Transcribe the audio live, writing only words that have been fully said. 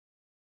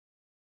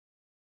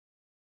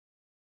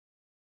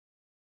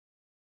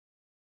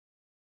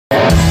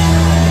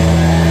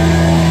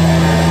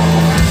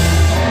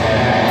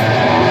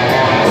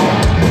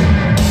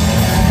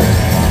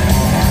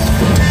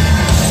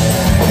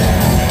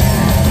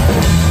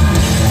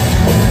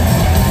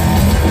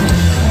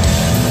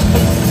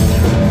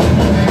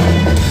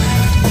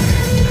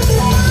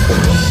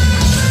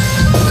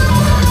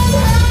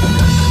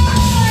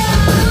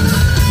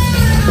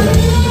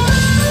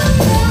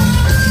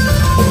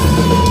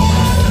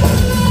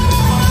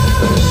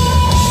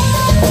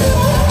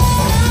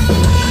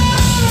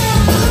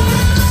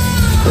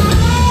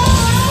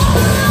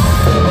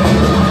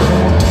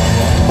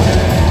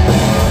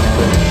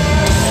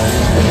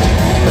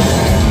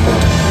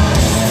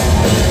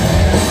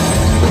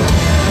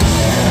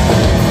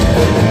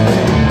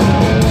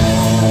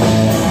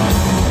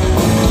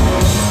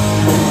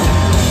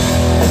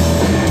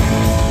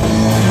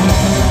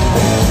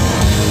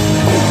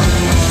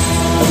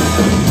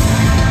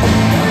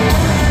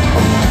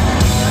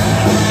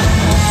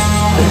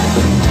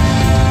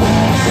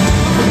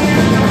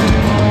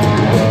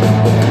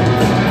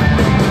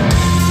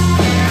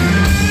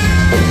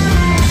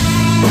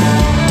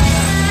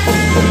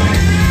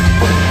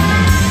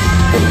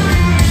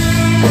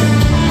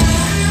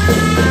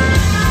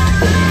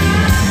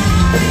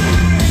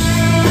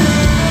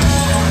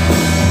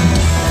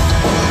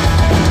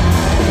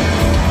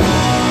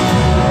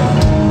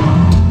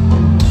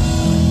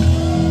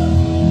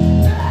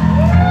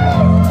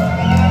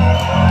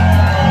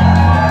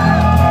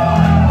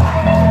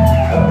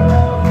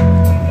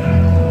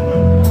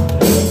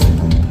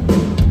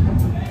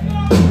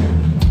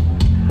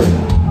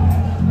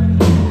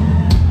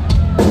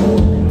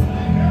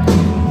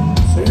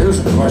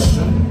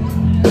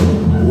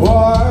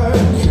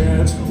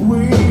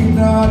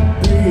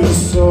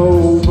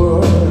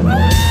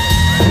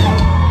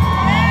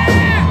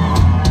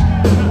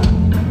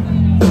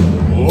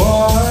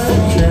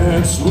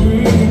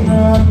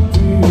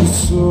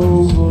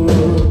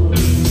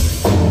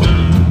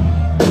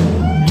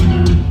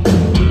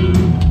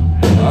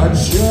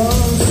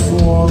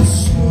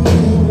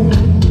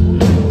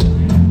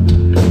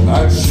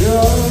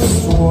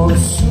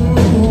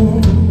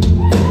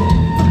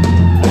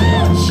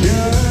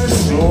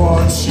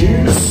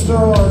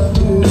start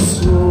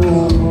this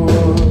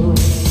over.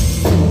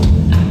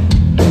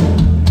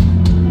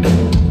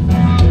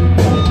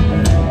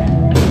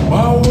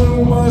 My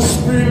will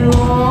must be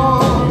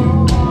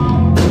long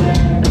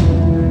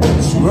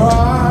to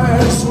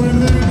rise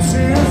with a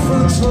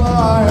different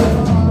life.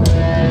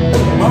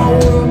 My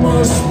will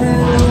must be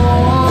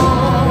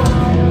long.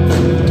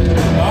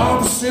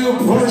 I'm still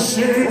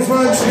pushing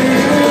for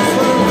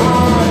different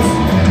hearts.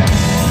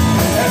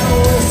 And the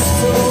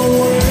whistle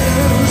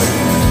winds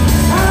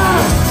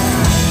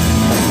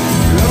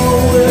blow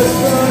with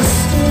the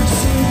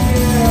sticks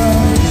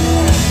again.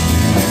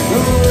 The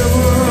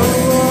river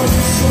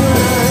runs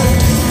red,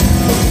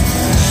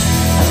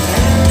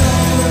 and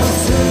I'm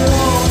left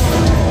alone.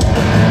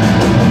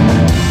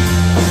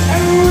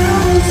 And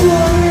rivers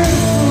running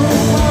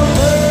through my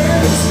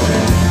veins.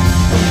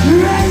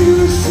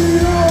 Languishing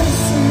don't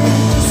seem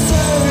the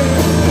same.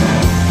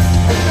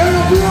 And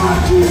the blood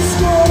keeps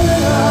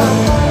going out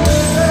my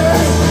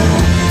leg.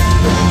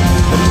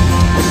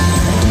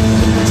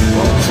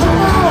 Oh, come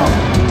on!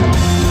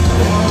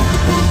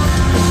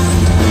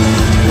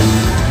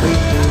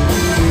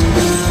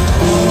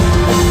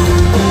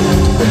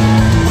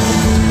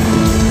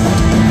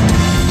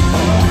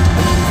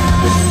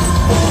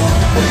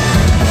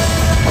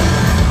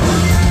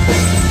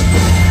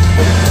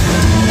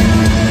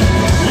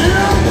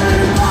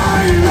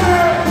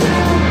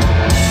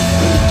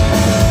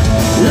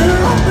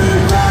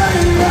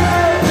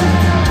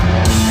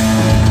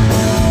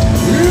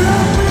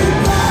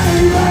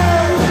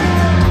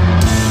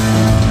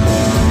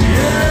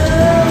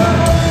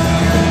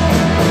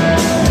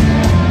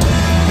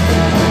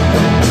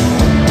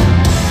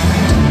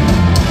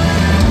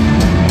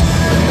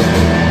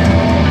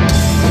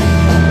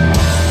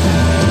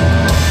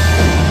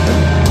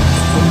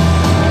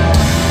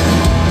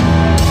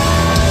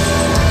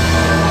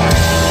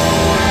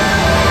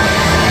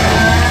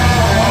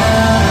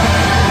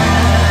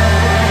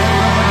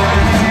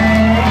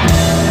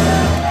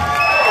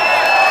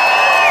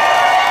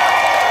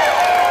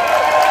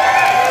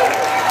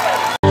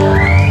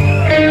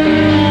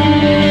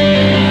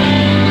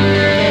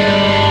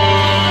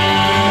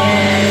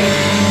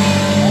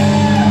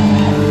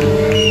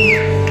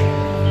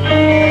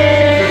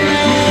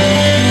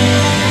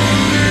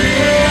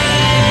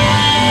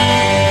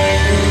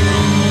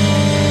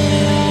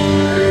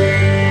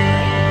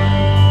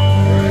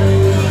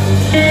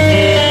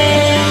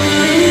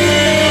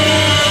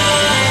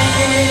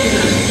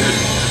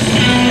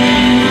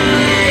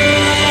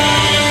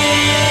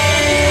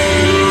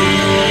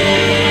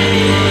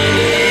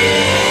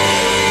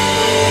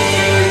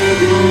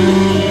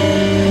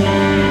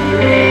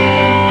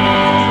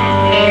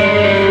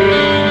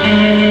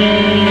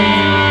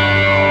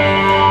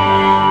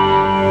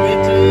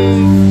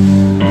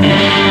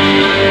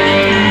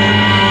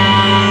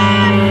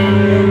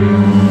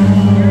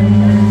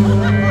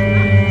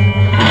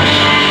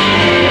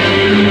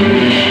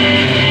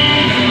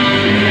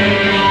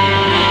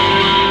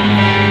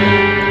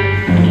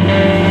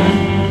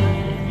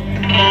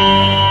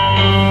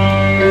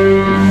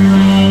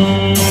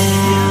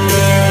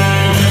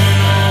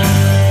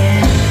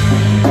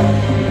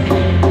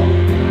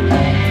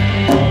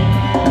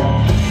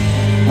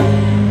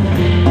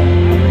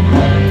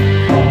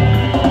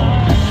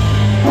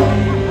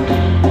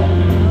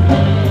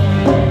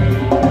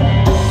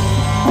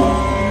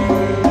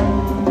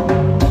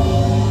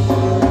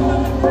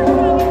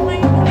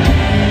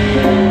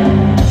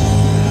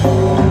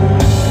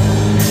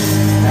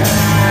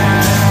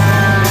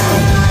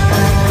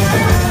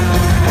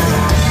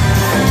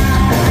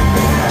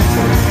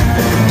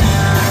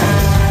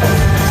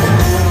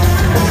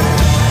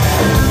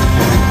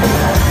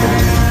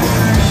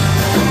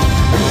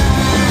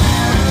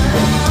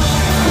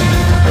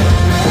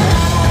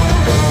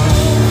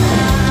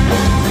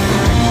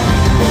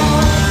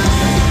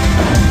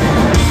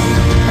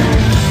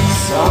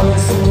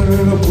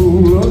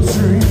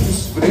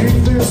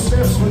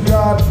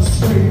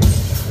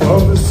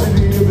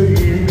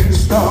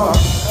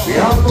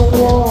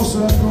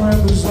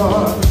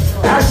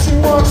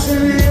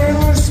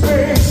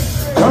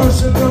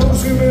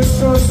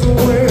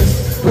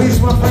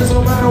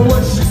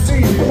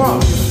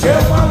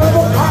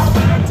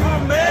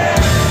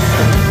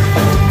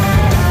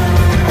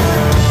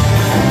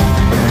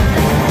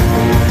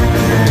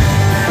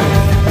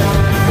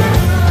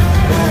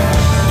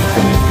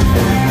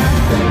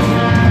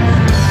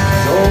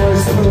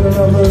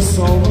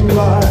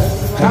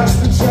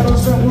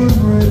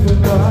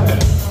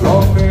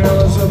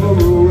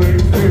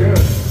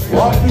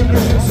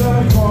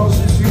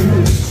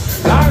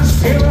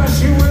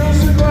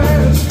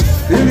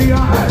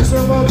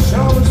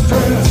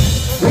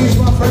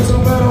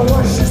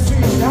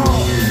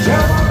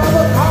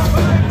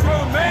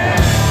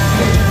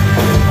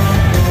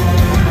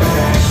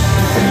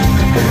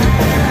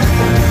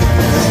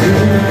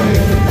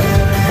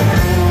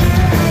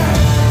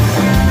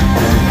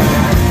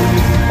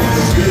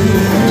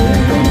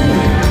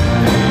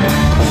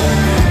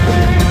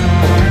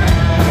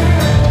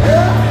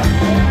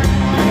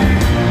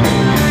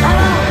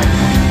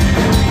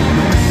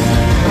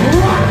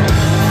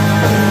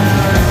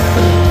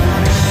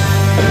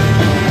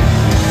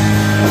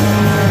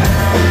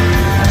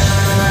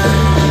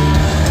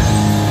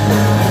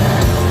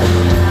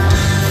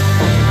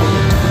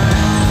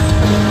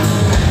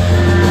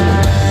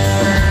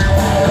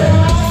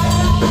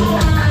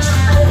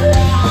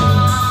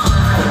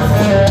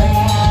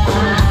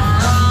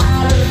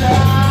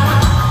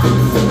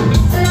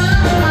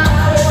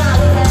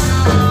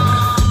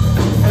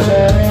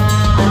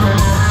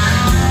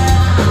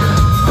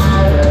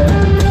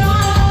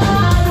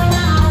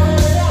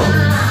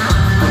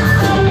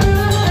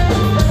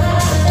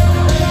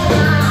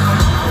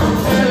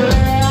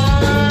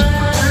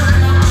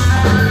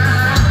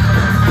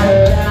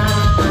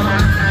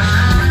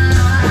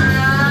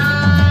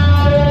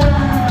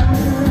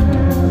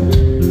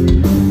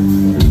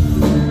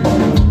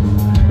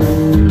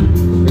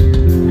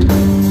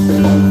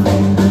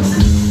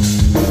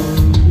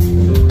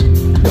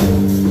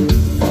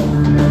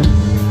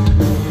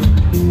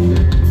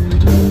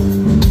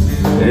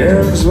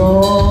 Hands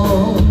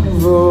on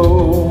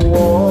the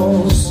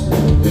walls,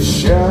 the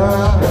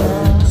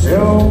shadows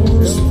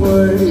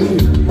play.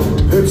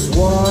 It's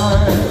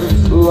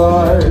white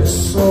light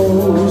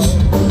souls,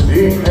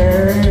 the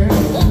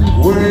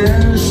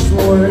anguished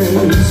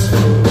ways.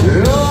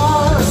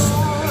 Lost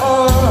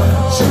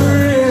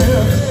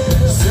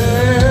adrift,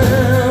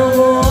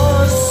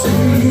 seven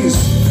seas.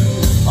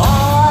 I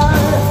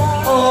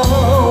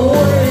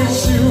await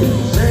you,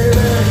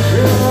 baby,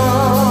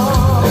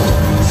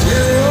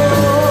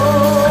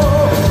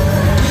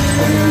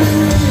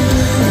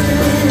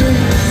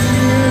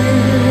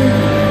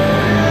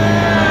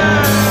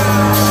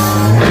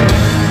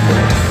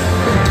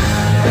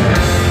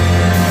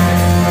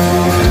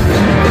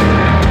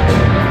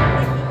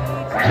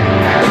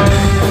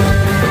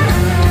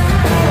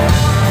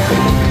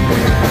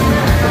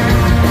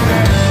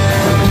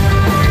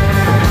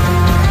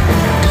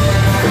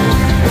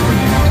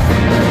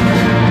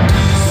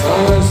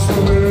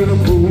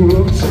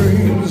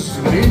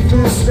 come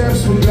to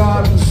steps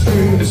forgotten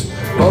streams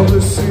of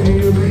the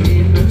city of the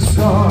evening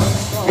star.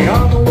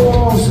 Beyond the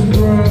walls and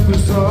breath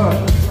is dark.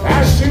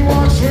 As she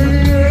walks through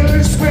the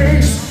early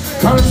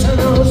space, comes to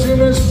those who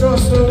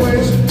mistrust the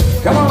ways.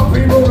 Come on,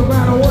 people, no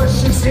matter what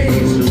she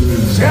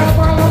sees, shall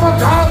my love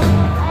come.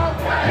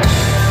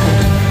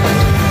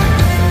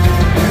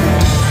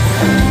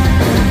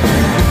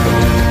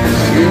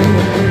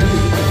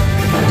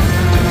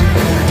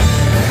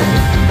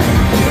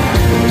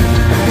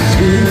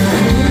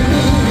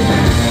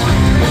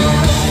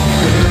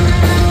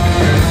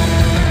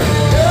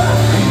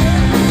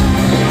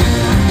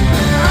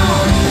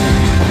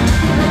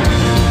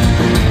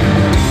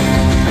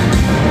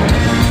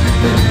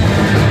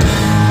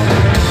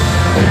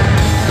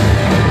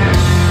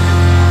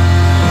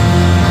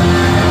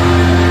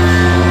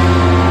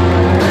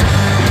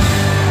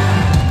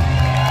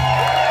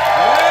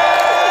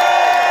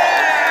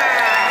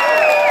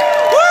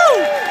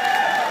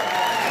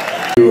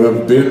 You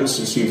have been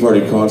to Tea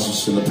Party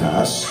concerts in the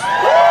past,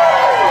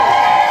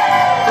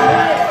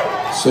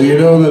 so you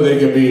know that they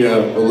can be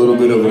a little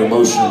bit of an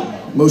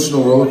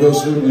emotional roller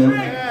coaster. You know?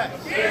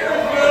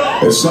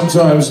 And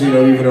sometimes, you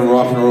know, even in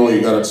rock and roll,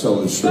 you gotta tell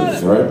the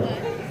truth, right?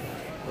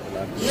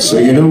 So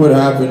you know what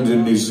happened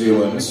in New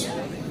Zealand,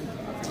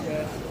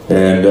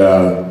 and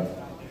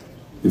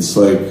it's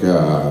like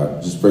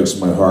just breaks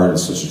my heart.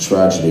 It's such a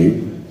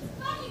tragedy.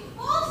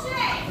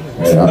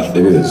 Yeah, it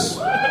is.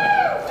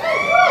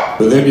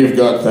 But then you've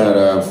got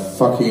that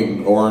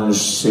fucking orange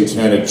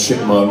satanic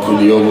chipmunk in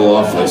the Oval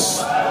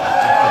Office.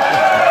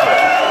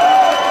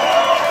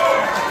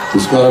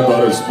 He's got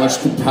about as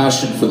much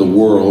compassion for the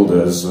world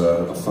as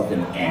a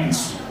fucking ant.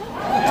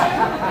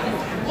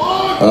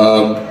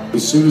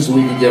 As soon as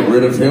we can get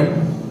rid of him,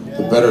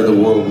 the better the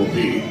world will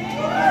be.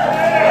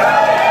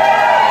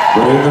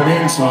 But in the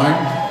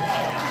meantime,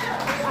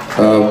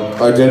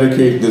 I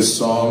dedicate this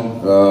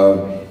song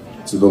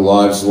to the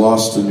lives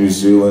lost in New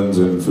Zealand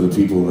and for the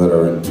people that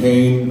are in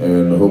pain,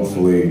 and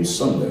hopefully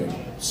someday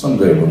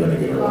we're gonna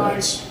get it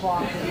right.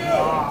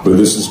 But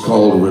this is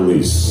called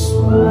Release.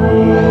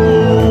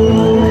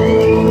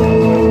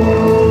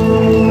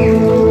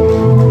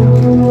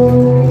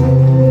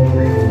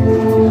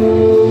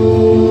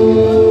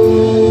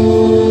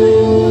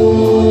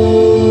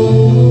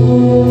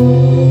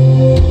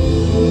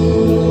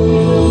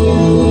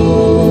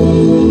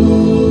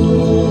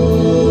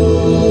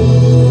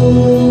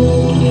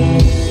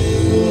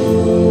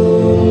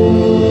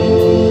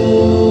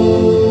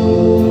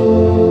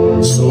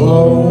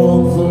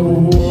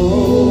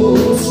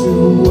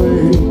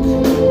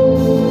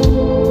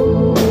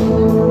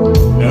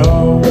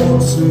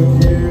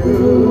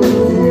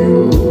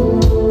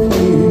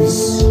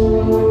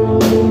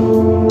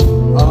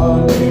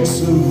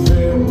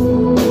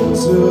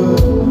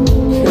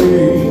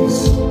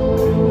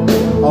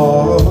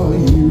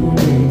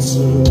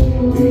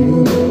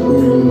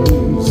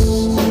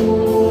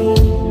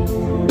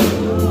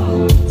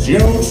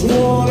 Just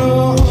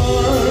wanna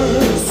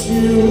hurt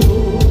you.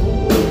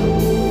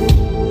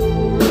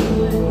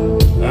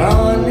 I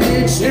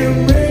need to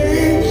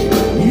make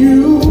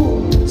you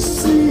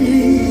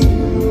see.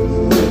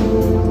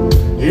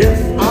 If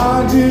I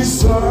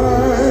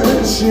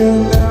desert you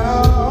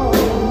now,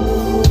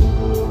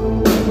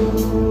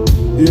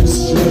 it's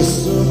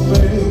just a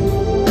thing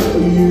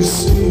you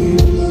see.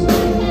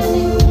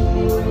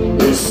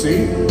 You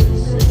see,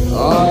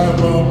 I'm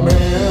a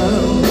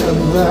man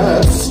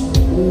that's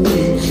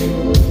weak.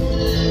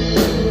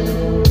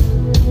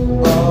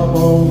 I'm a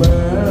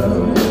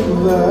man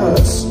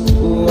that's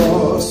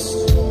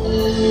lost,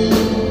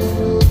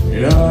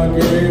 and I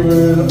gave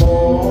it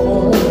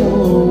all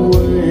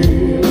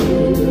away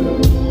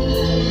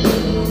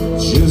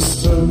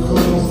just to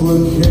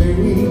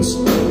complicate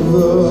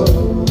the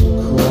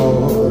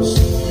cause.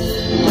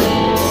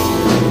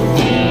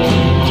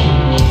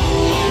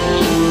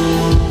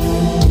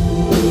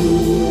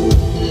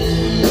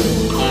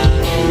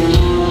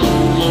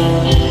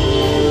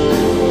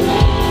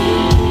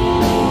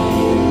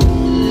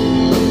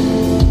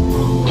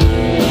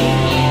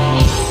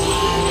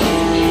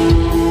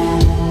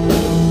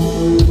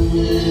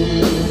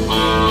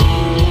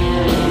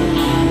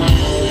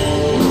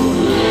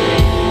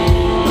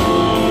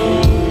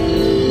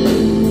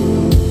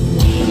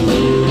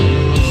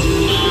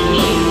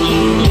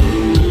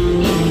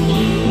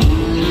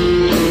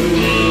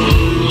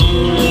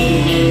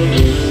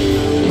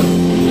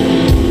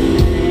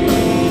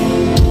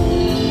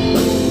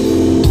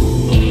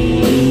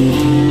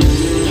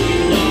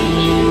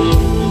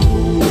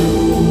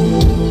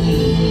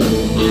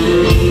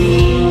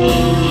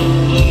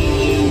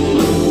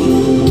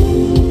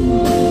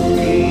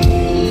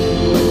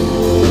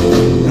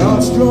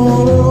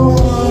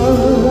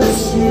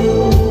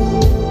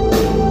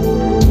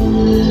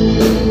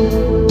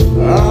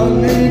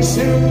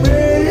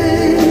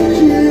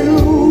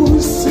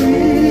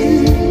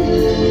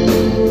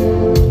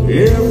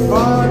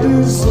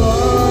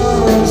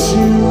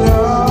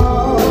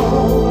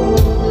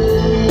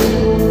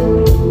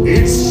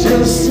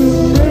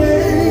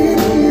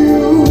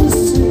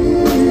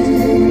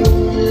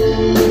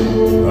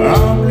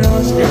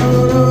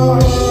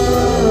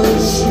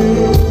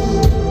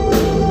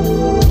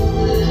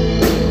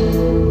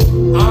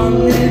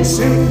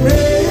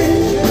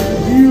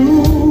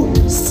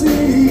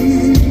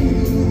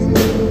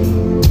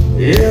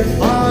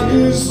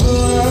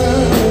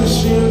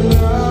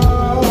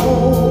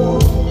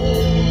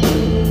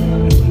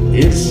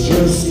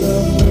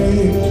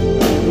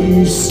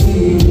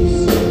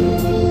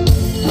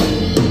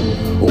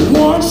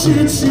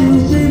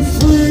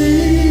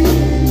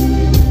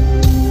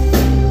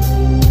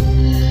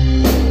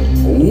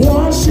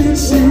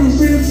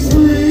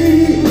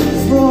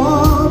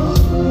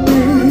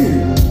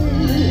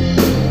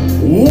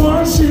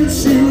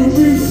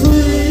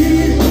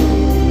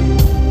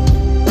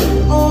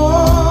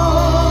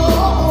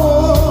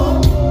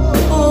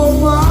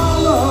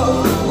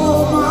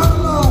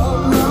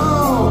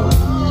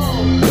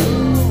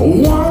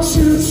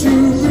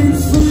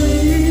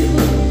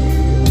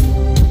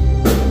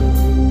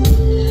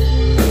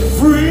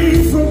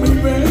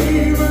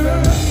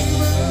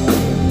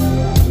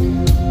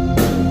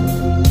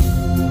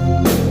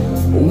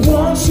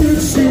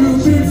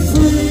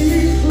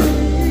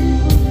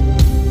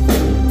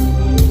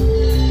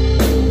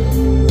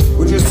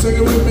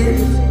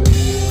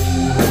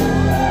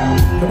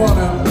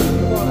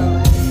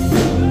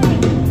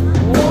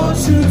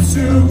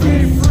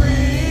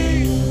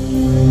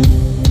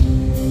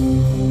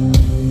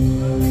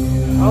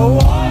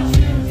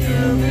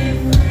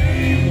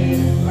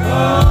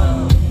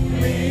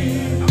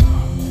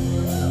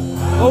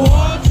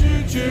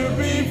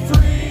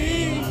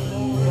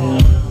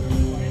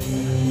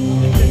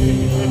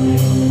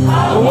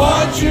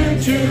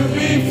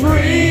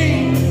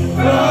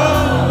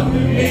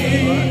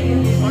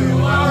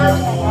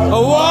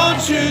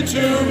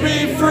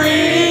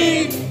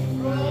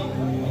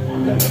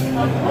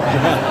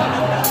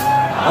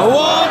 I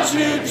want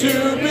you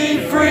to be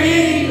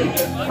free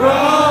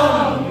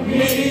from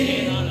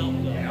me.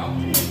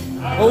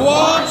 I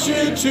want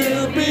you to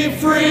be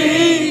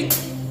free.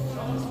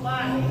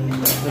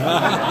 I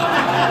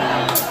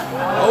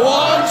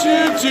want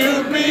you to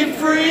be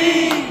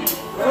free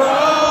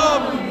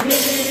from me.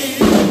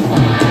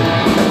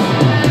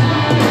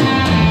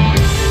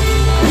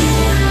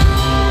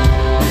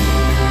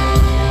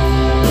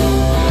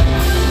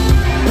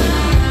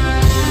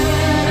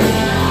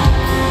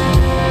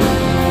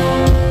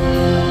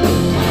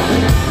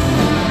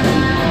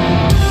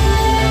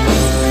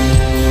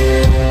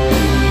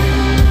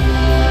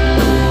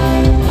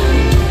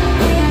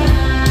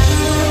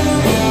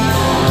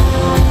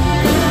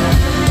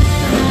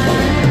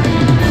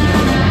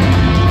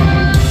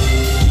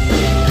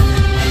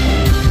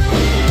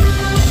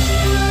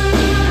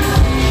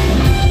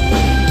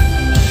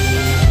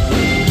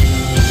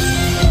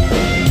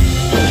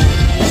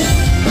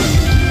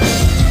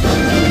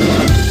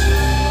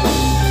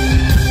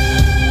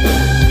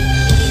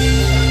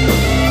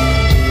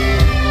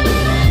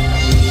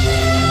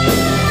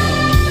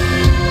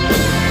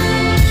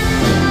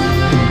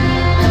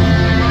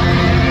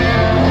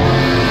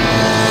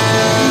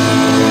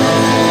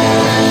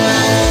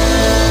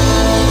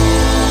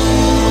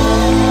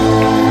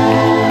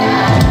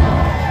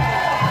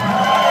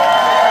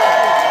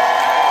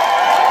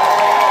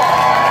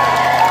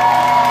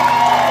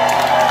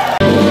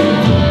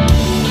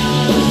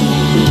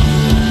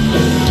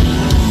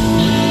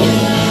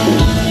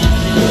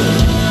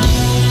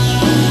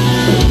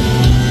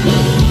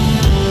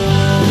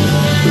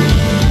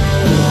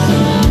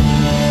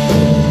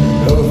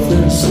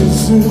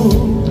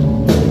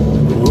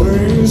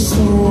 Waste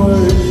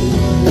away,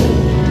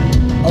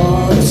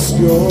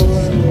 obscure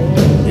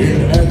in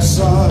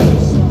exile.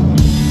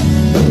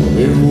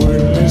 They've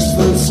witnessed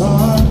the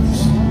times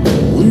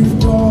we've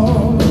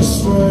gone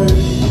astray.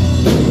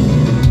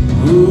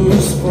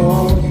 Who's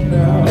fault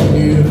now?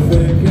 You're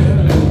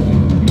thinking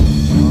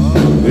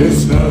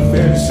there's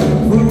nothing to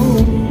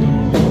prove.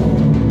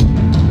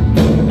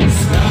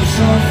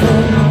 Snapshot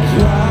from the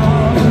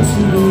cloud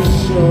to the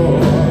shore.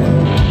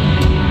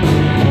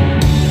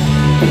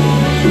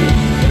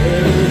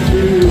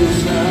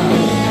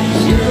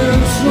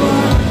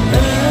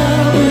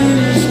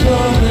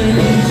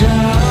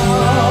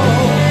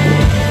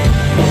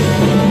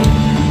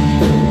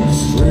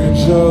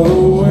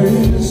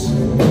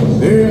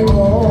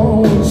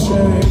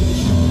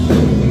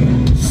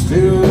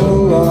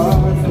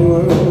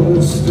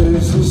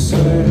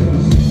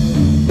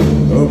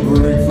 A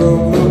break from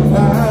the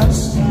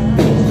past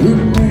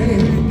could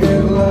make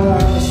it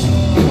last.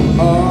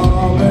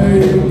 Or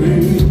maybe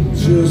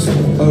just a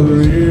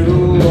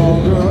little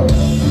longer.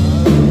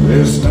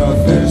 There's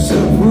nothing to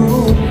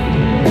prove.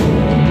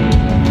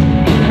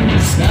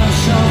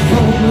 Snapshot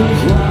from the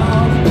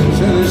cloud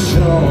to the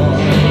shore.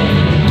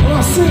 Oh,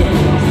 I see it.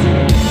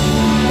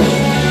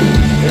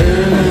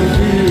 And it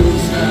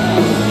feels now.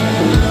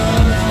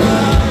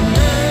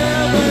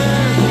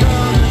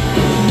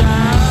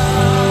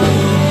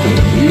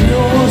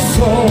 Your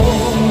soul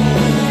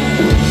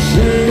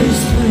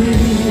shakes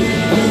free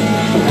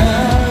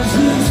as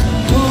its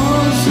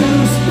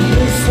conscience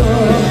is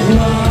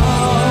sublime.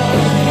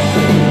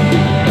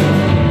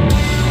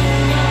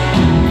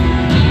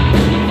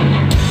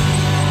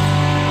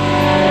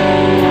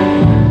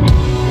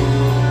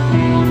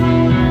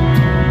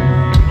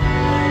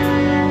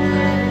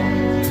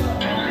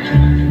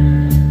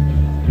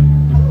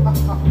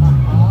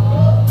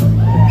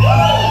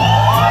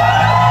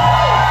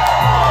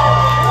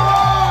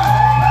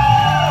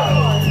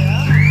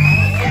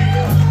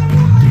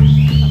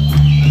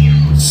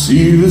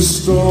 See the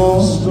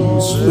storm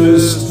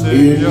twist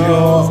in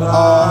your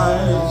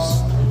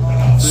eyes.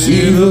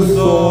 See the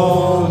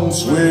thorn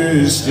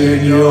twist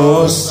in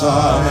your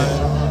side.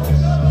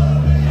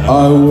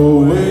 I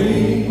will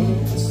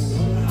wait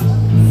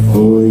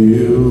for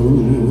you.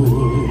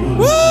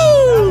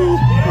 Woo!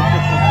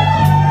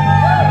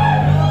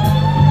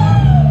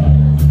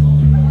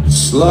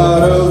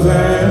 Sleight of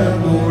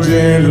hand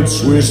and a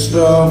twist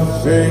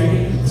of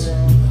fate.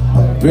 A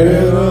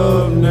bed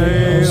of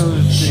nails.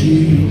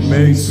 She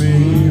makes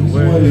me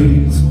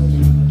wait,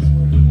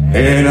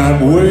 and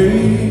I'm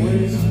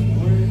waiting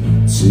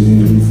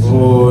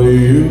for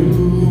you,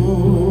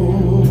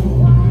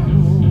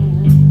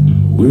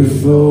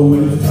 with or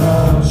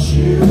without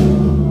you,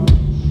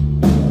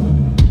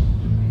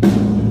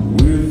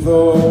 with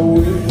or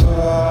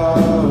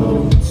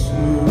without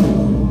you.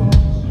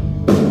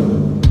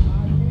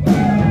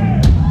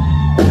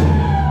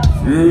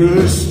 Through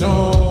the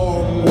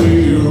storm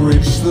we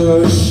reach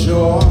the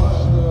shore.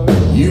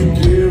 You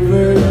give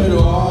it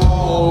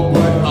all,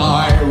 but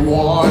I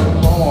want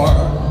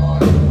more.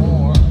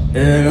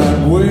 And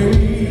I'm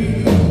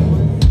waiting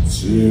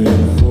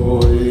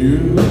for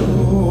you,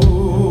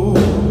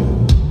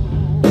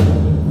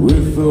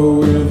 with or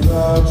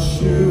without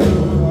you,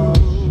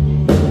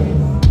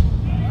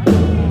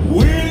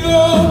 with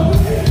or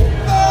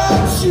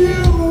without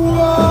you.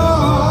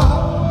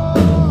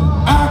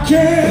 I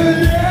can't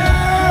live.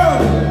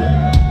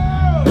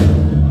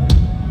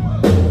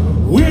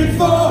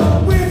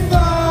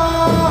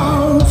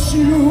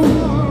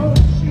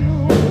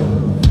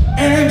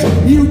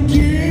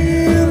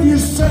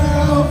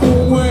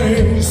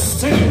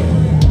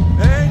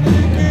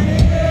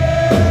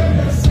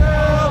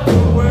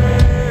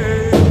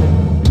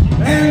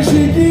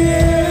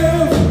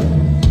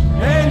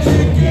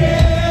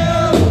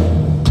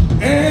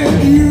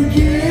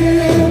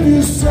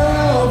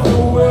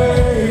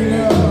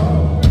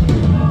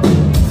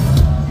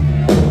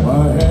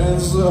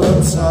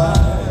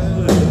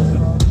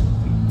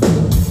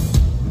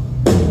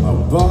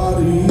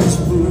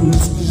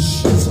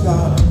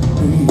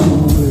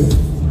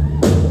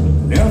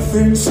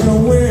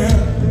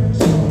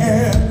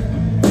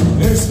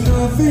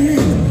 nothing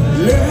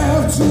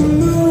left to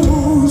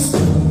lose,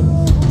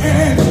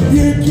 and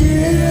you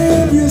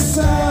give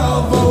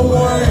yourself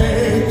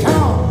away.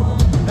 Come on.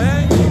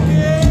 And you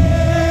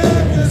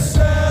give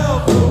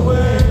yourself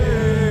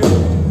away.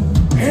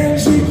 And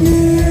you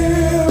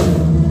give.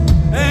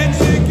 And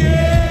you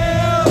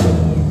give.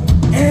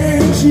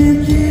 And you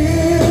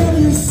give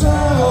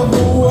yourself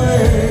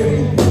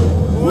away.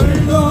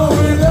 With or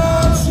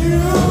without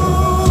you.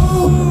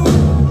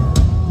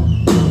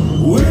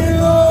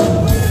 With or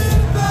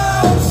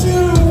without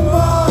you,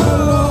 my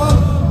love,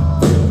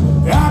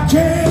 I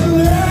can't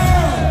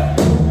live.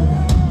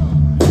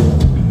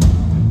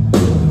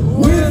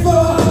 With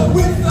or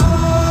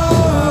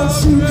without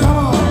you, come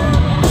on,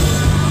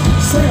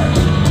 say it.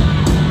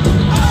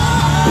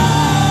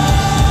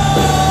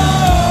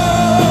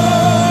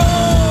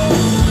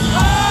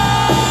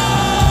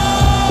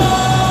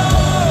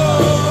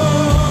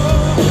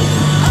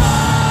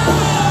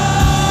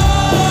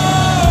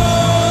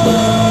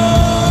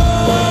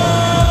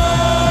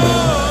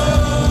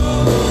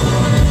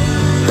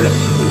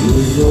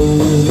 With or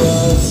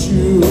without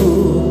you,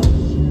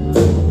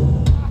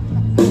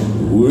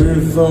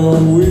 with or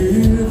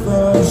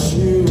without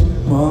you,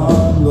 my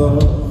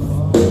love,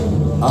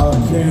 I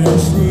can't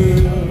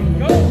sleep.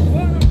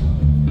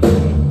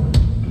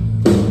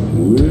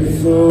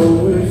 With or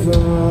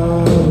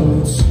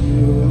without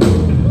you.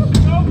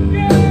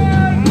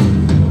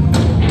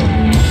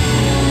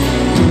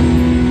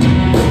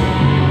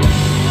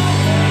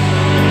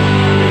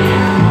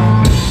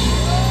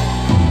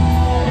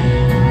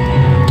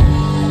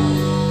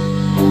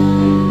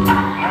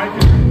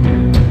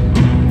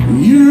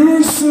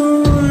 You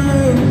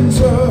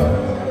surrender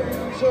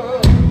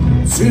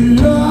to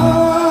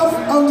love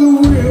under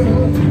will.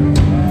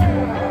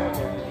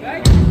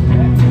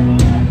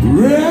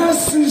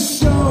 Rest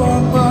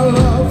assured, my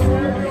love,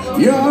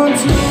 you're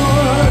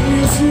done,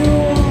 yes you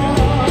are.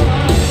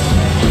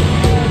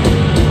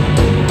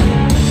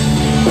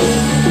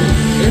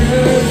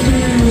 It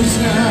feels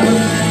now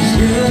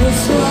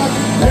just like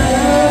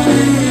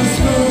heaven's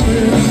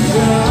coming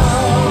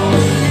down.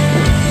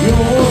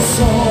 Your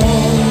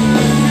song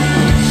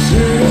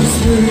sings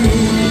free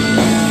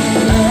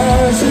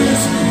as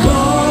its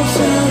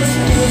conscience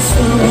hits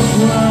the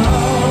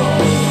ground.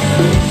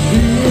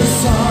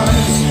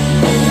 Besides,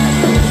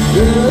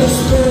 there's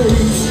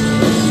space,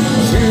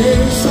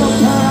 change the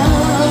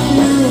path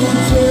you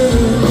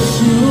didn't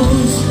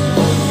choose.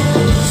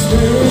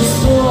 Stay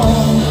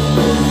strong,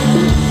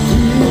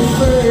 keep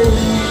faith.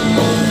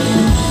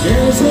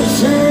 There's a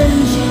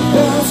change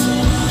that's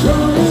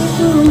coming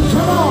through.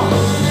 Come on,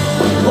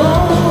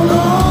 hold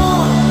on.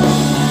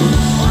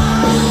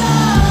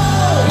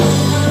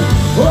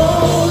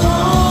 Hold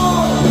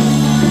on,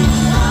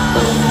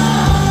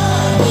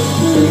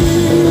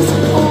 please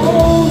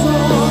hold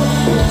on,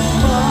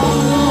 my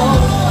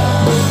love.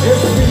 It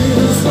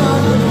feels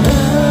like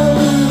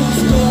heaven's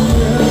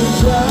coming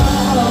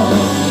down.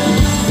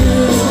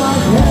 Feels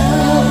like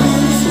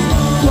heaven's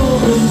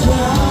coming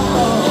down.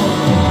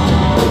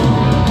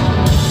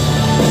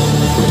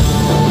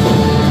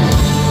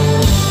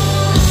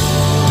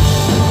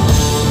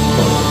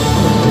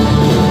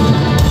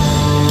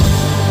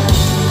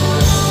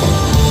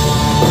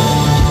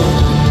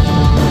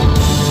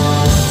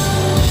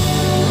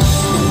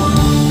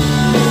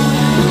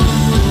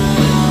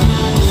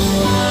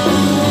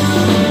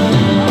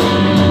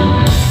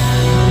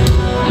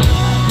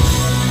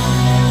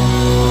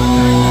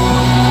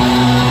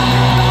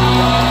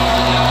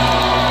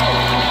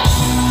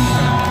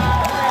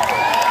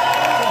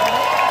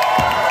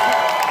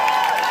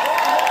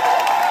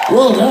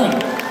 Well done.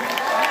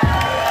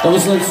 That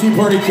was like Sea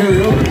Party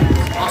karaoke.